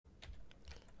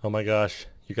Oh my gosh,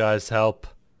 you guys help.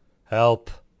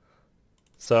 Help.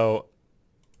 So,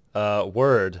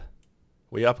 Word.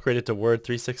 We upgraded to Word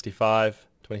 365,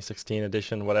 2016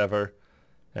 edition, whatever,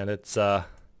 and it's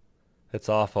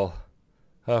awful.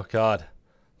 Oh god.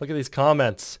 Look at these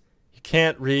comments. You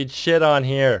can't read shit on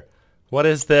here. What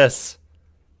is this?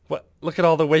 What? Look at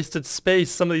all the wasted space.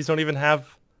 Some of these don't even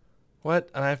have... What?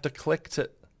 And I have to click to...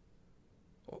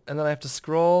 And then I have to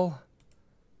scroll?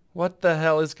 What the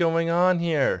hell is going on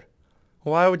here?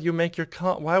 Why would you make your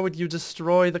why would you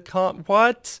destroy the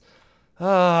what?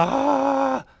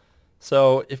 Ah!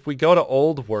 So if we go to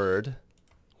old Word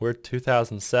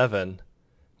 2007,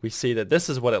 we see that this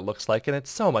is what it looks like, and it's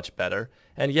so much better.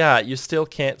 And yeah, you still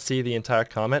can't see the entire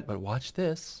comment, but watch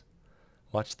this.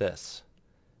 Watch this.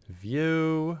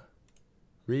 View.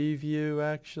 Review,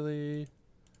 actually.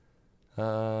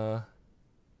 Track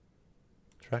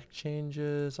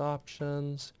changes,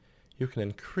 options. You can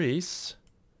increase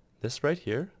this right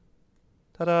here.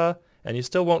 Ta-da! And you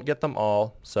still won't get them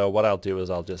all, so what I'll do is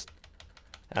I'll just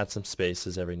add some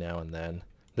spaces every now and then.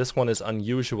 This one is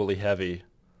unusually heavy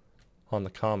on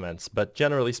the comments, but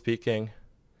generally speaking,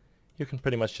 you can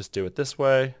pretty much just do it this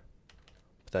way.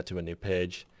 Put that to a new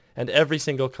page. And every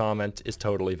single comment is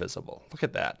totally visible. Look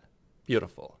at that.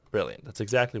 Beautiful. Brilliant. That's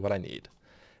exactly what I need.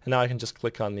 And now I can just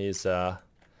click on these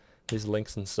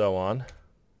links and so on.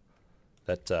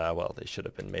 That, well, they should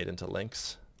have been made into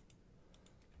links.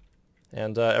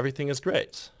 And everything is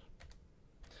great.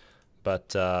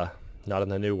 But not in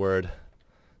the new Word.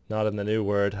 Not in the new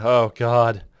Word. Oh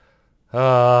God.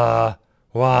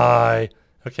 Why?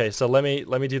 Okay, so let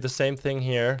me do the same thing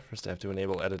here. First, I have to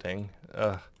enable editing.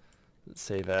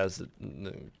 Save as.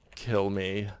 Kill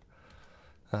me.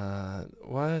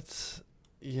 What?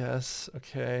 Yes.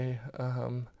 Okay.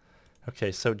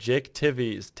 Okay, so Jake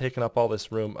Tivvy's taking up all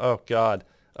this room. Oh God.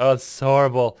 Oh, it's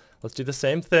horrible. Let's do the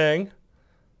same thing.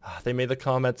 They made the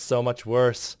comments so much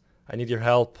worse. I need your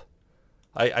help.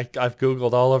 I've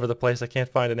Googled all over the place. I can't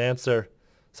find an answer.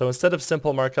 So instead of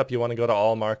simple markup, you want to go to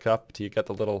all markup till you get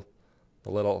the little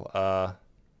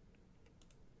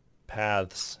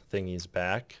paths thingies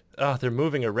back. Oh, they're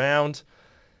moving around.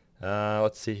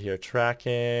 Let's see here.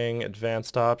 Tracking,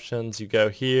 advanced options. You go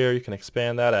here. You can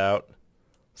expand that out.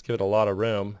 Let's give it a lot of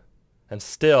room. And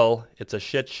still, it's a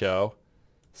shit show.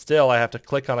 Still, I have to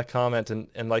click on a comment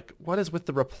and like, what is with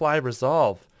the reply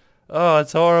resolve? Oh,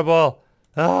 it's horrible.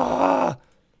 Ah!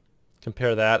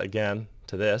 Compare that again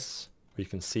to this, where you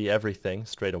can see everything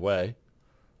straight away.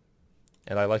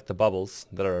 And I like the bubbles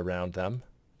that are around them.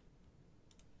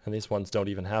 And these ones don't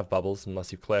even have bubbles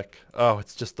unless you click. Oh,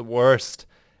 it's just the worst.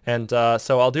 And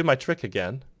so I'll do my trick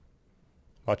again.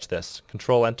 Watch this.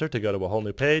 Control-Enter to go to a whole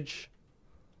new page.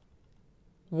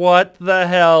 What the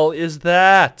hell is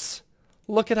that?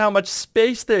 Look at how much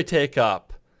space they take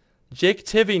up. Jake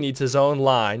Tivy needs his own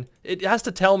line. It has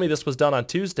to tell me this was done on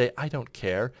Tuesday. I don't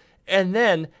care. And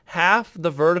then half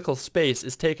the vertical space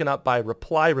is taken up by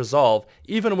reply resolve,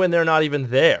 even when they're not even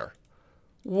there.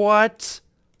 What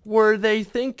were they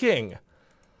thinking?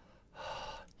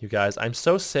 You guys, I'm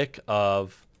so sick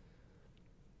of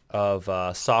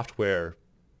software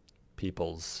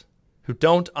peoples who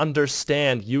don't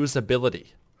understand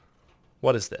usability.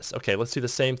 What is this? Okay, let's do the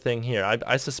same thing here.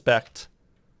 I suspect,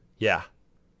 yeah,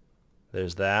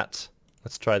 there's that.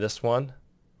 Let's try this one.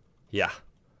 Yeah,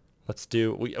 let's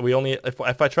do, we only, if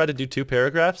I try to do 2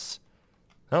 paragraphs,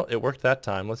 oh, it worked that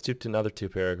time. Let's do another 2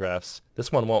 paragraphs.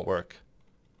 This one won't work.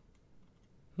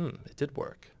 It did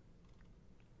work.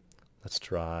 Let's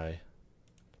try,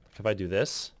 if I do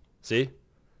this, see?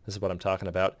 This is what I'm talking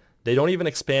about. They don't even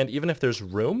expand, even if there's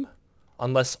room,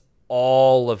 unless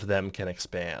all of them can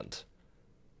expand.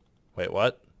 Wait,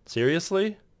 what?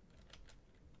 Seriously?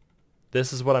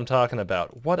 This is what I'm talking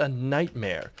about. What a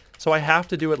nightmare. So I have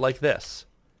to do it like this.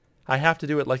 I have to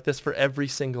do it like this for every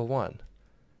single one.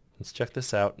 Let's check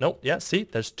this out. Nope, yeah, see?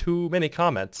 There's too many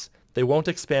comments. They won't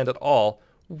expand at all.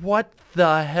 What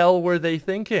the hell were they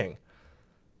thinking?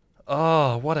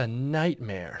 Oh, what a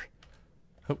nightmare.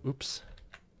 Oh, oops.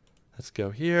 Let's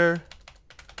go here.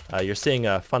 You're seeing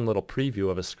a fun little preview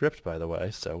of a script, by the way,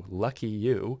 so lucky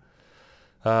you.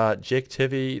 Jake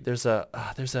Tivy,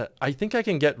 I think I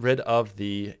can get rid of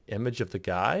the image of the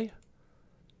guy.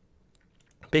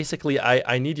 Basically,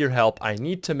 I need your help. I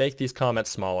need to make these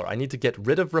comments smaller. I need to get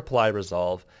rid of reply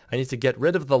resolve. I need to get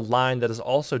rid of the line that is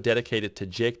also dedicated to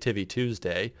Jake Tivy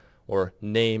Tuesday, or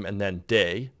name and then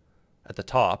day at the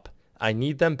top. I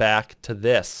need them back to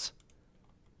this.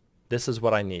 This is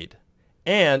what I need.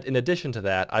 And in addition to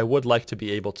that, I would like to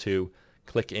be able to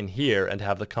click in here and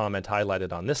have the comment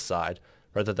highlighted on this side,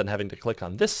 rather than having to click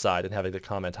on this side and having the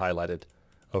comment highlighted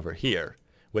over here,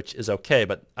 which is okay,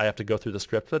 but I have to go through the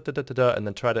script and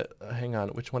then try to, hang on,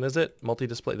 which one is it?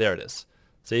 Multi-display, there it is.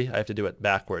 See, I have to do it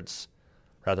backwards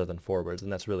rather than forwards,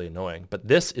 and that's really annoying. But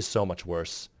this is so much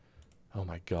worse. Oh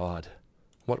my god.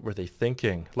 What were they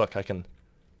thinking? Look, I can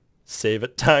save a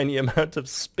tiny amount of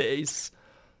space.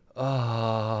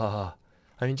 I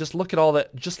mean, just look at all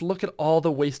that. Just look at all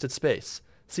the wasted space.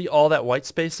 See all that white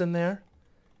space in there?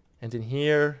 And in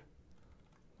here?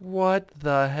 What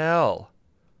the hell?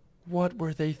 What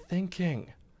were they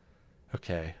thinking?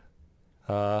 Okay.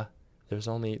 There's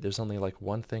only like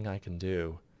one thing I can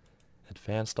do.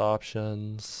 Advanced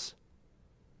options.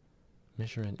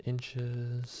 Measure in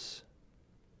inches.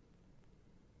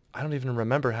 I don't even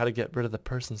remember how to get rid of the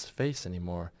person's face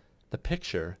anymore. The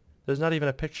picture. There's not even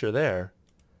a picture there.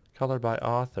 Color by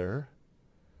author.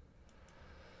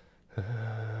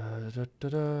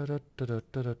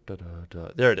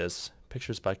 There it is.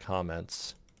 Pictures by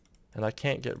comments. And I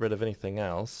can't get rid of anything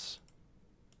else.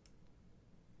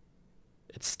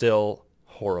 It's still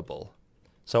horrible.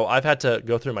 So I've had to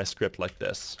go through my script like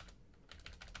this.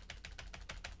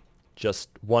 Just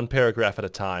one paragraph at a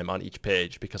time on each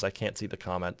page because I can't see the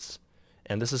comments.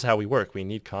 And this is how we work. We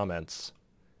need comments.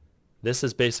 This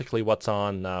is basically what's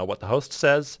on what the host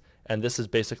says, and this is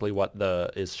basically what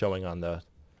is showing on the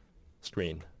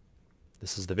screen.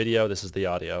 This is the video, this is the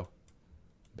audio,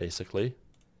 basically.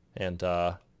 And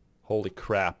holy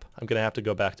crap, I'm going to have to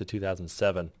go back to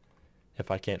 2007 if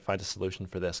I can't find a solution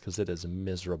for this, because it is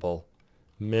miserable.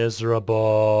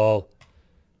 Miserable!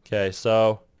 Okay,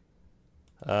 so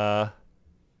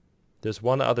there's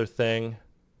one other thing.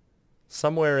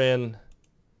 Somewhere in,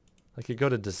 like you go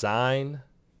to design,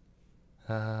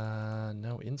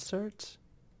 no, insert?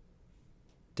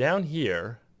 Down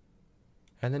here,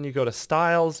 and then you go to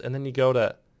styles, and then you go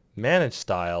to manage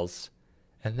styles,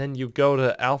 and then you go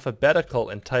to alphabetical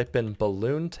and type in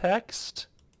balloon text.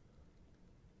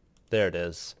 There it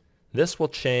is. This will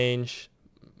change,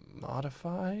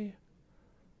 modify.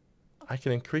 I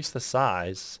can increase the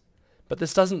size, but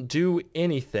this doesn't do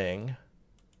anything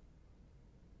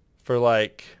for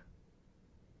like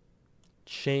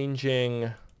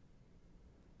changing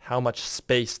how much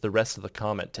space the rest of the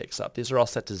comment takes up. These are all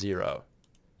set to 0.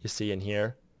 You see in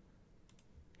here?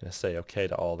 I'm going to say okay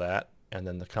to all that, and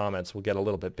then the comments will get a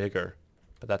little bit bigger.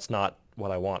 But that's not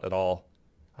what I want at all.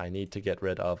 I need to get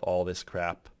rid of all this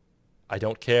crap. I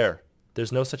don't care.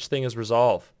 There's no such thing as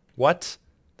resolve. What?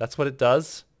 That's what it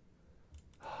does?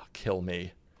 Oh, kill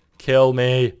me. Kill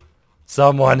me.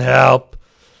 Someone help.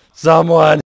 Someone